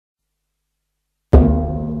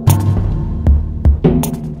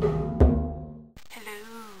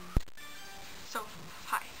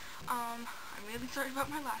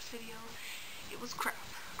my last video. It was crap.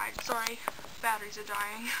 I'm sorry, batteries are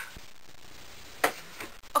dying.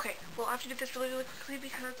 Okay, well I have to do this really quickly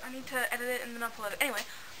because I need to edit it and then upload it. Anyway,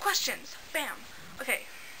 questions. Bam. Okay,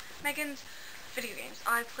 Megan's video games.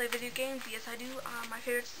 I play video games. Yes, I do. My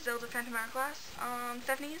favorite is Zelda Phantom Hourglass.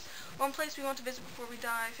 Stephanie's one place we want to visit before we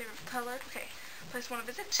die. Favorite color. Okay, place I want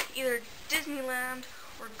to visit. Either Disneyland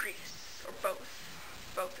or Greece or both.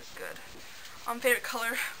 Both is good. Favorite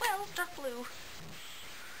color. Well, dark blue.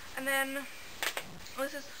 And then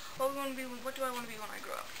this is what we want to be. What do I want to be when I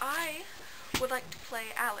grow up? I would like to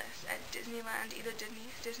play Alice at Disneyland, either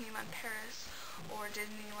Disneyland Paris or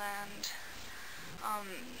Disneyland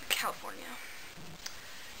California.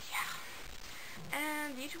 Yeah.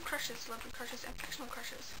 And YouTube crushes, celebrity crushes, and fictional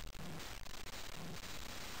crushes.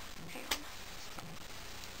 Hang on.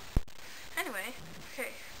 Anyway,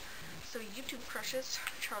 okay. So YouTube crushes,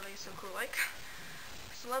 Charlie is so cool like.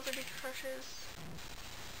 Celebrity crushes,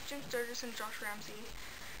 Jim Sturgis and Josh Ramsey.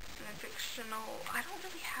 And then fictional, I don't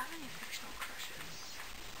really have any fictional crushes.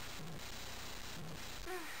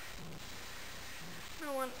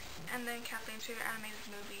 No one. And then Kathleen's favorite animated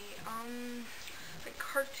movie, like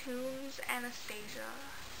cartoons, Anastasia.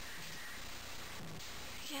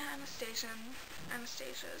 Yeah,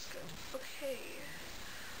 Anastasia is good. Okay,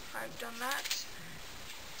 I've done that.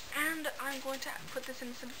 And I'm going to put this in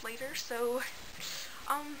the sentence later, so,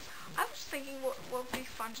 I was thinking what would be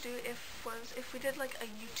fun to do if we did like a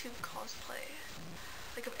YouTube cosplay,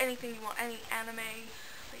 like of anything you want, any anime,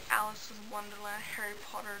 like Alice in Wonderland, Harry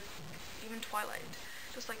Potter, even Twilight,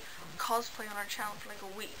 just like cosplay on our channel for like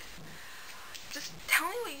a week. Just tell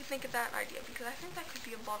me what you think of that idea, because I think that could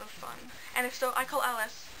be a lot of fun. And if so, I call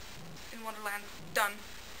Alice in Wonderland. Done.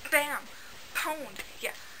 Bam! Pwned!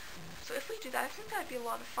 Yeah. So if we do that, I think that'd be a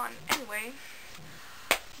lot of fun. Anyway,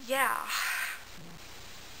 yeah.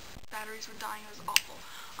 Batteries were dying, it was awful.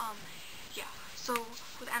 Yeah, so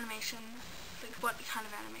with animation, like what kind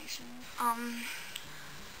of animation?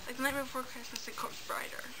 Like The Nightmare Before Christmas and Corpse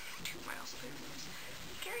Bride are two of my also favorite movies.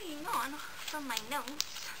 Carrying on from my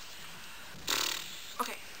notes.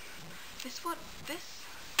 Okay,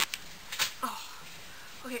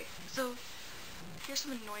 okay, so here's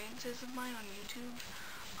some annoyances of mine on YouTube.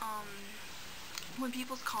 When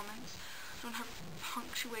people's comments don't have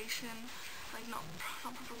punctuation, like not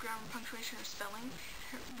proper grammar, punctuation, or spelling,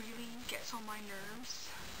 it really gets on my nerves.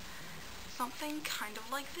 Something kind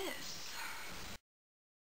of like this.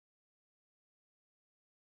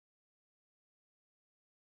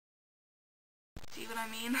 See what I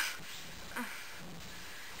mean?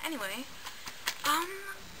 Anyway,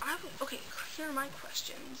 okay, here are my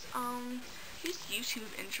questions. Whose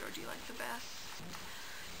YouTube intro do you like the best?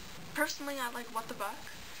 Personally, I like What the Buck.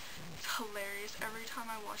 It's hilarious. Every time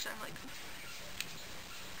I watch it, I'm like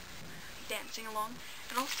dancing along.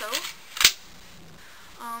 And also,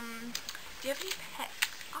 do you have any pets?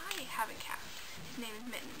 I have a cat. His name is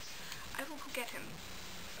Mittens. I will go get him.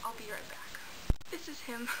 I'll be right back. This is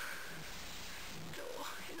him. Hello,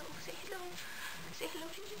 hello, say hello. Say hello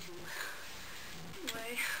to you too.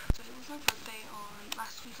 Anyway, so it was my birthday on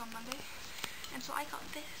last week on Monday. And so I got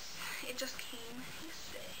this. It just came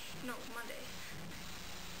yesterday. No, Monday.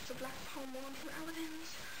 It's a black palm wand from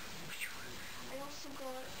Aladdin's. I also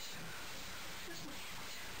got, here's my hand,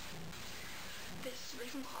 this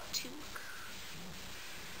Ravenclaw toque.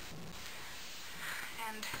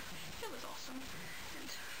 And it was awesome. And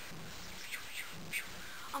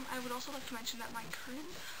I would also like to mention that my current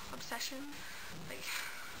obsession, like,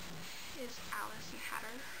 is Alice and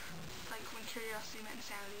Hatter, like When Curiosity Met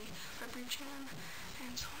Insanity by Chan,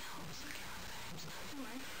 and someone else, I can't remember the names.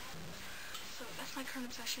 Anyway, so that's my current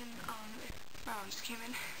obsession. My mom just came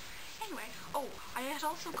in. Anyway, oh, I had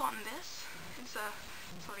also gotten this. It's a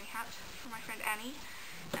sorting hat from my friend Annie,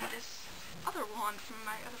 and this other wand from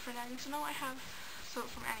my other friend Annie. So now I have,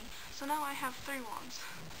 from Annie. So now I have 3 wands.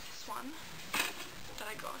 This one that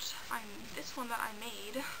I got, this one that I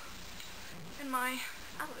made, and my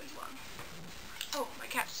Aladdin's one. Oh, my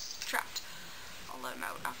cat's trapped. I'll let him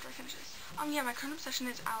out after I finish this. Yeah, my current obsession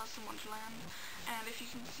is Alice in Wonderland, and if you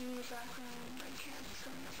can see in the background, I can't, it's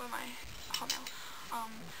coming up on my thumbnail.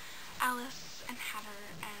 Alice and Hatter,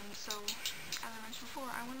 and so, as I mentioned before,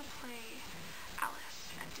 I want to play Alice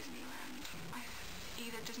at Disneyland.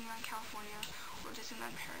 Either Disneyland California or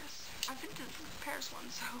Disneyland Paris. I've been to the Paris one,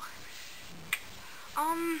 so,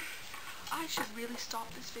 I should really stop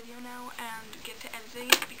this video now and get to editing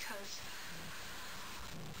it because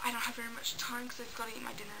I don't have very much time because I've got to eat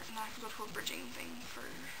my dinner and then I have to go to a bridging thing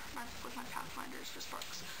with my Pathfinders for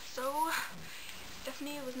Sparks. So,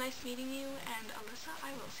 Stephanie, it was nice meeting you, and Alyssa,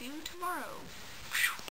 I will see you tomorrow.